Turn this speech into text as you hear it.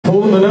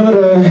volgende nummer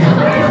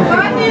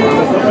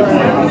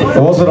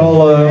dat was er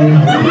al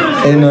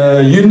in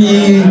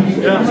juni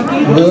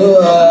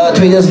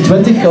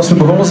 2020 als we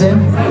begonnen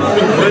zijn.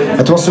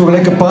 Het was zo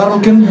gelijk een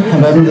parelken en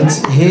we hebben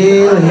het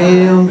heel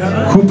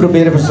goed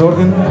proberen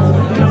verzorgen.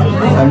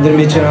 We hebben er een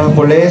beetje aan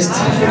gepolijst.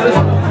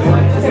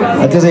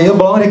 Het is een heel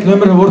belangrijk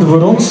nummer geworden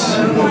voor ons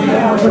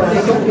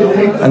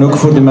en ook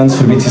voor de mens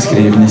voor wie het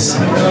geschreven is.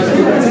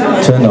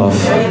 Turn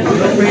off.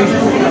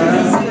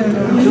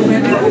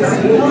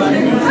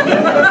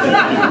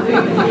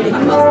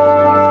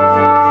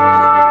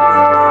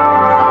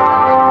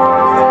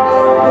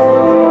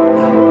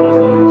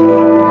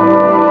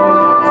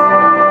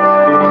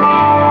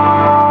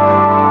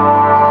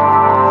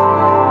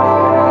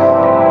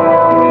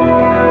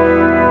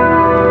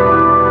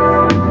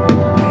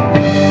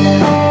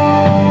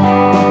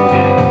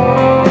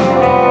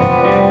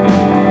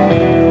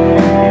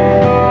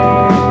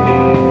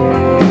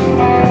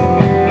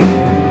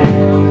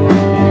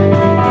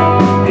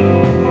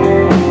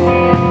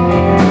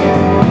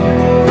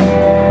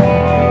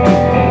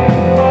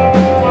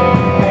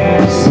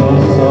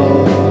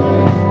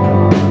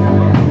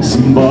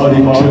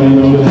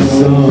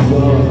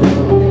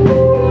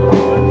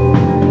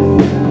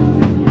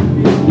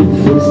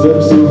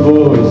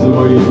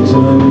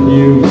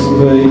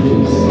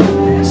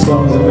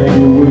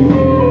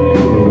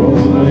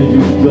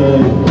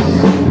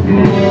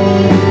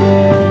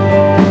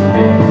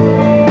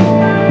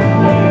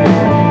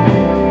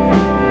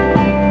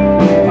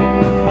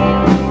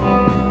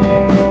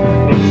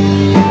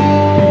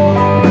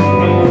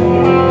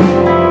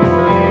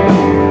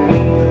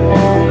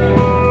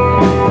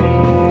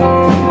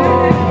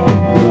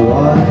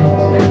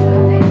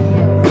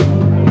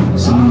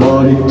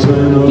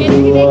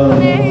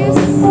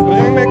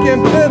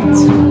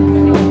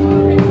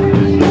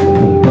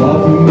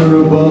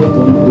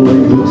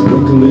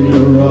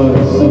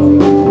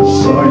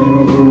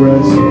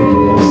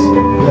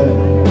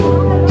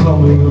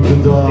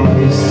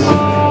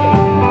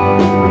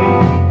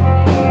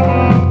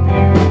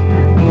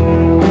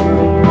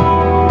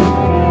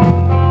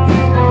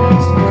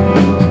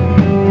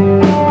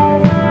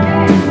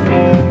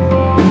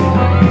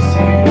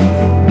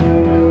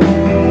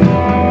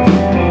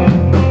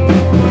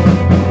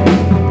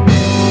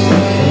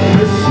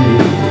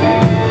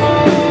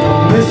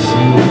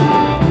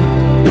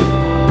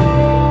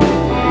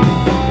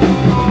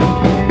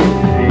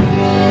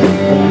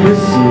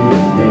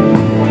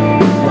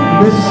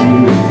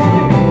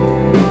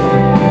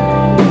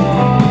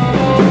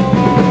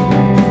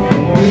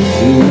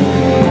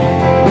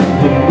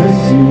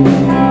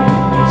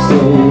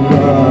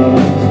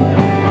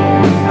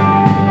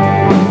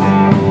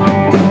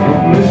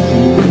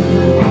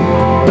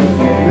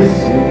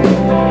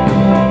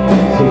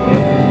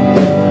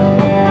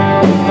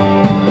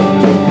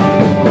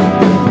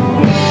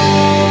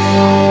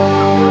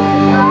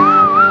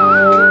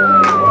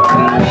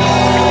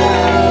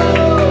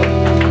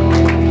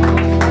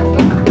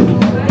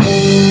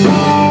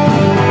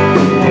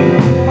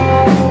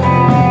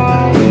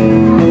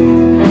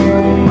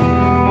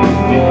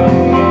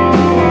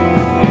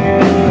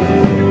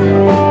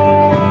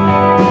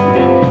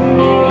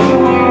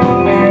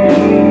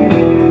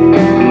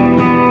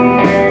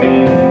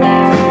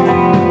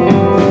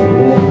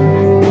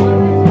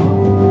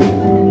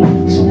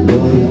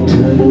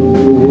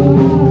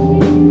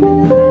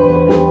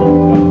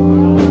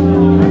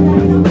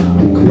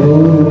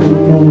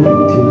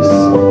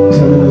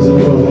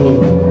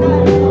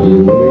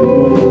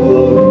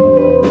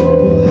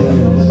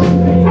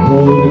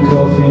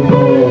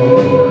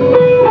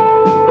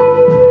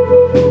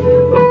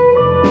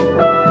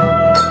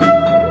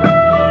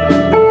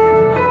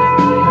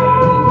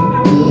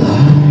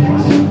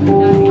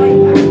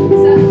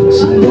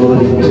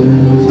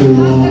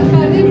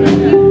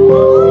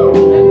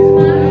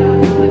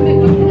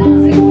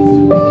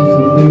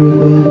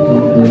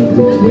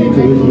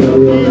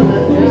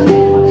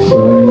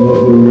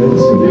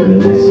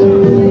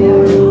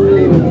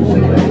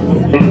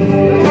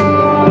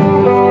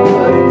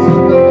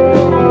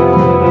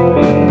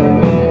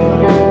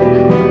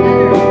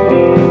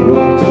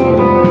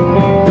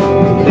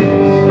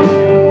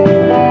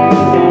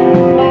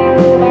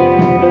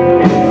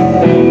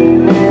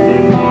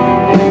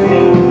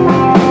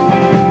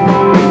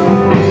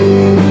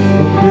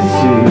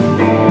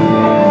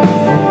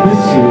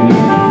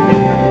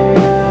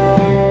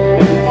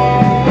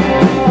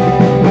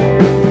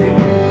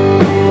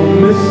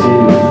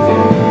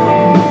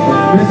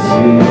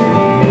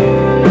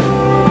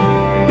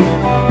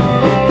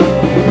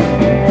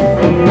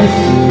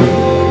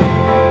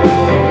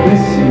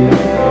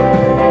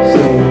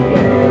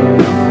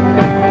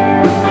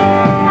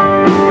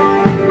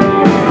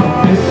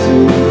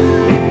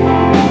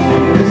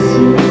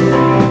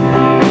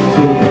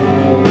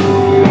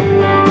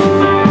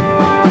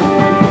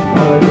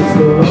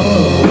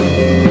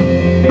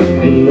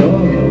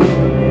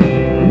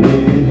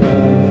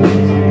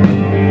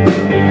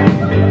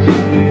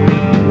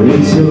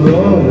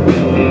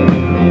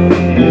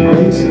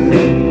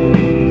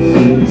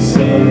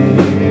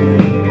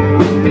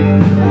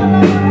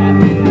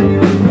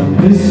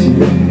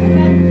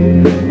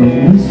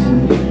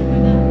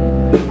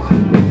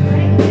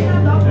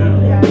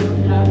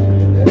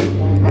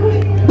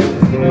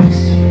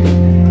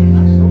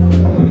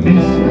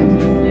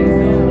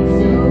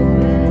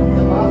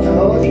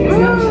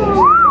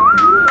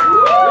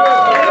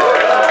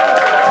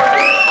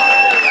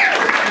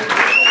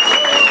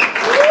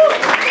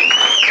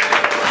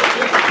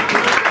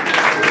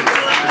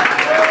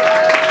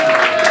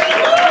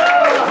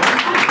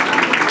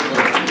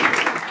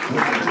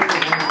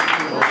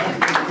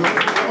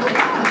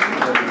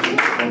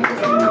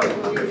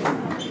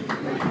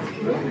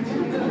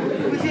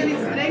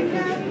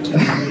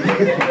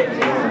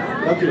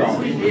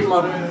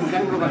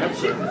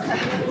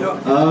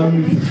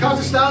 Het gaat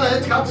te snel, hè?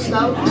 Het gaat te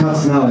snel. Het gaat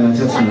snel, ja, het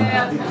gaat snel.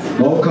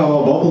 Maar ik ga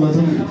wel babbelen met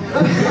hem.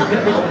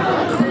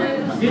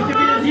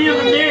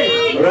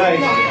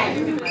 Right.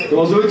 Er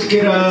was ooit een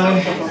keer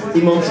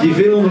iemand die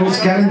veel onder ons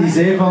kennen, die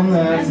zei van...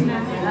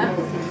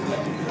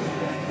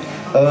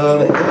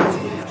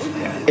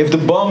 if the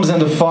bombs and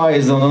the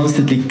fires don't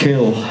instantly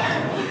kill,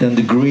 then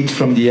the greed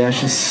from the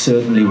ashes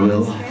certainly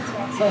will.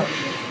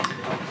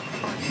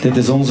 Dit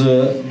is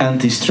onze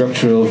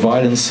anti-structural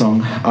violence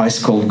song,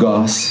 Ice Cold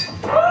Gas.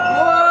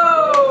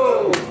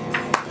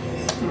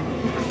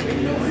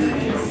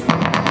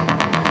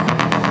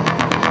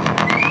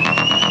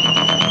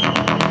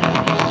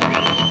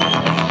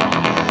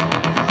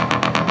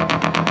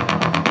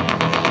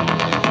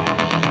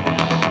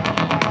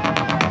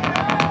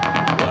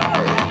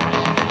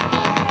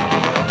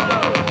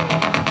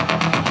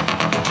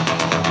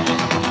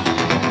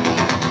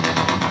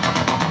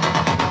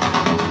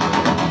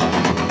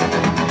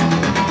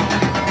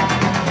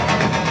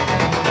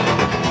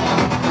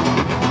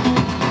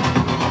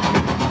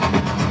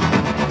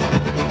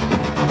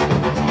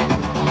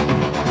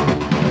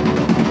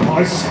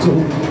 Ice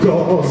cold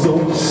gauze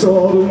on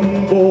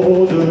southern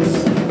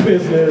borders.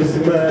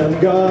 Businessmen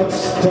got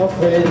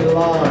stuff in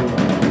line.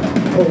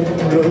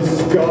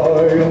 Homeless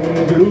guy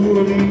on glue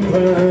and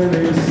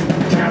pennies.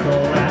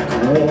 Cadillac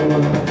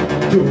woman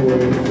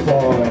doing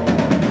fine.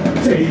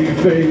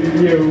 TV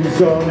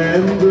news on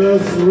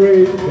endless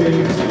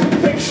repeats.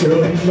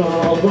 Fiction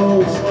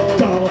novels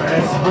dull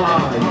as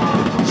high.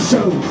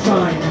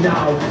 Showtime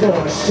now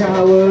for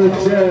shower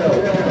gel.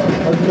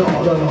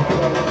 Another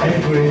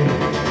angry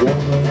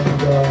woman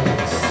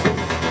dies.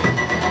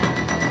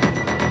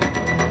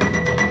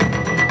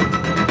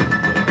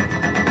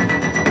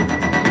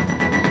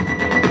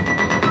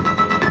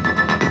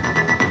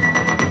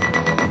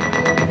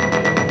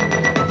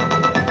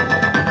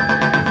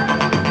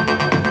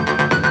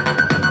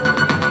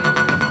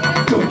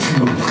 Don't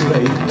you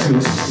claim to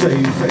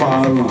save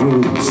our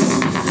roots?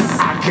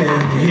 I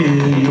can hear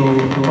your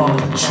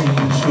marching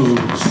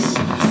boots.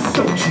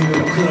 Don't you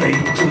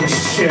claim to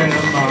share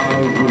my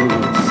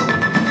roots?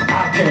 I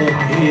can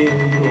hear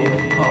your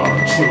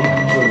marching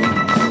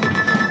boots.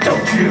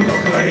 Don't you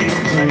claim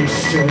to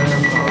share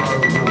my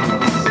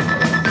roots?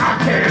 I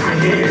can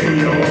hear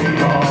your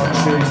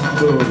marching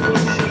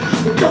boots.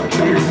 Don't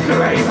you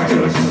claim to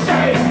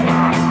save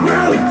my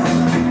roots?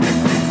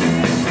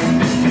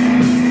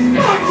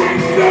 Marching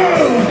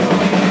boots!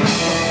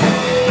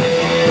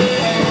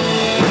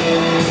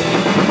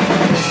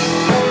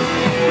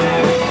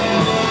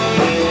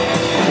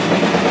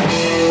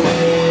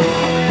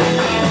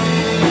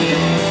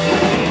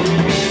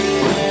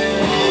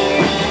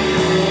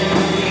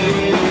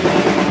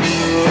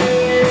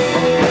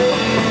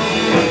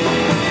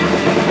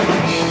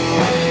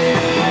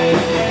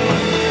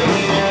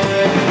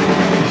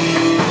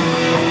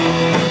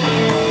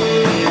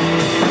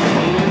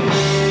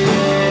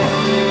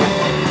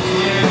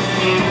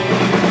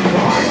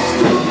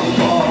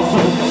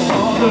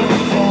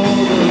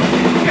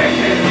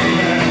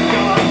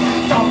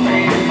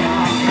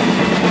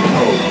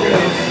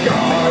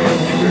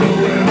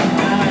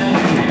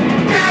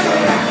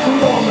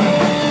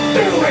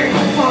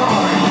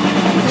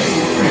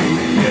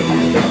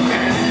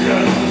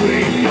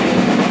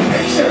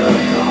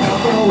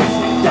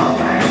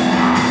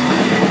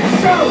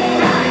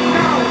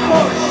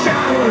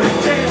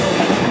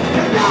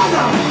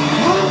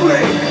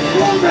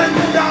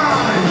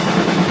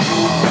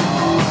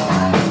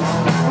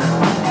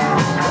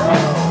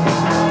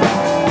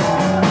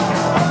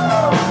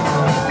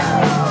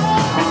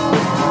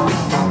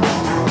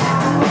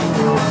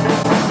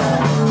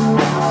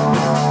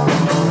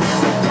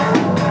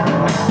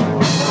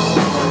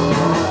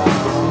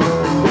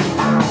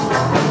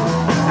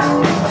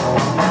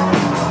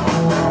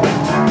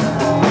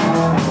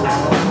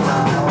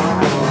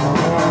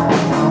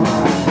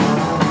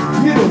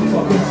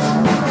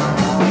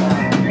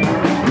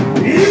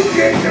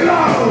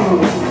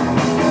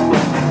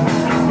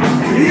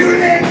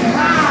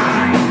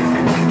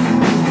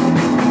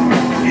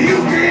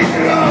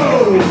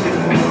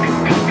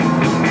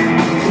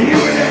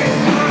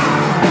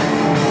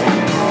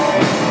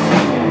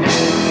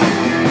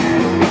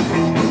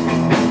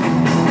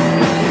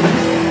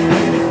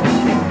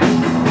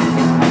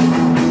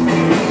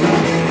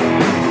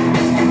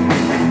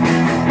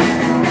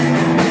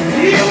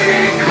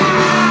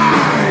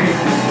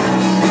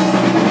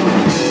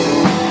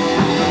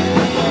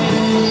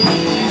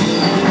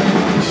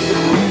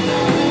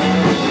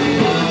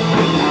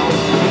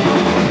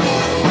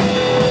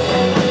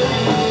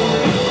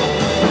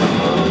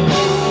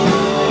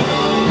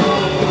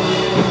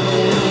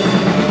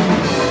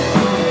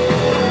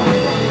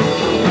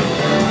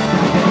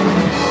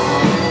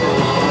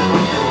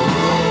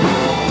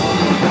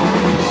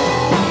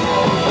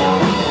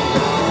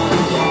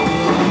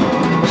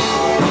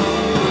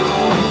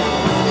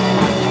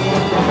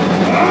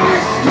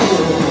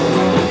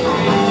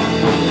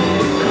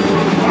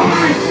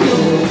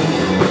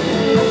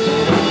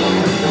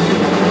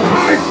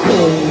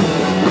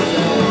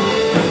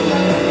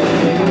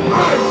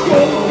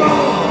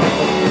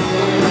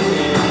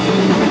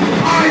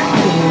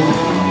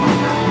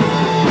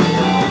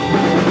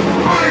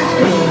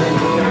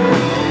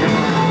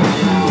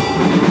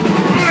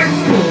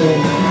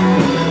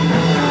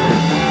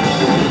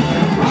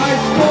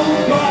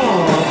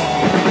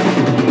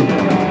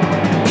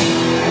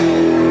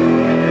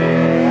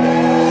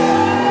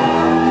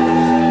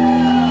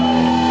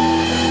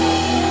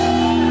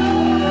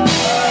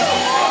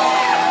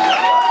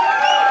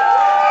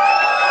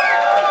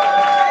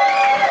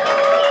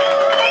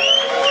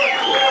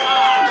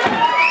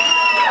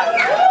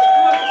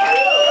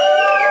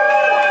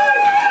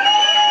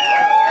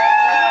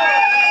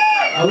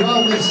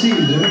 Alors, merci.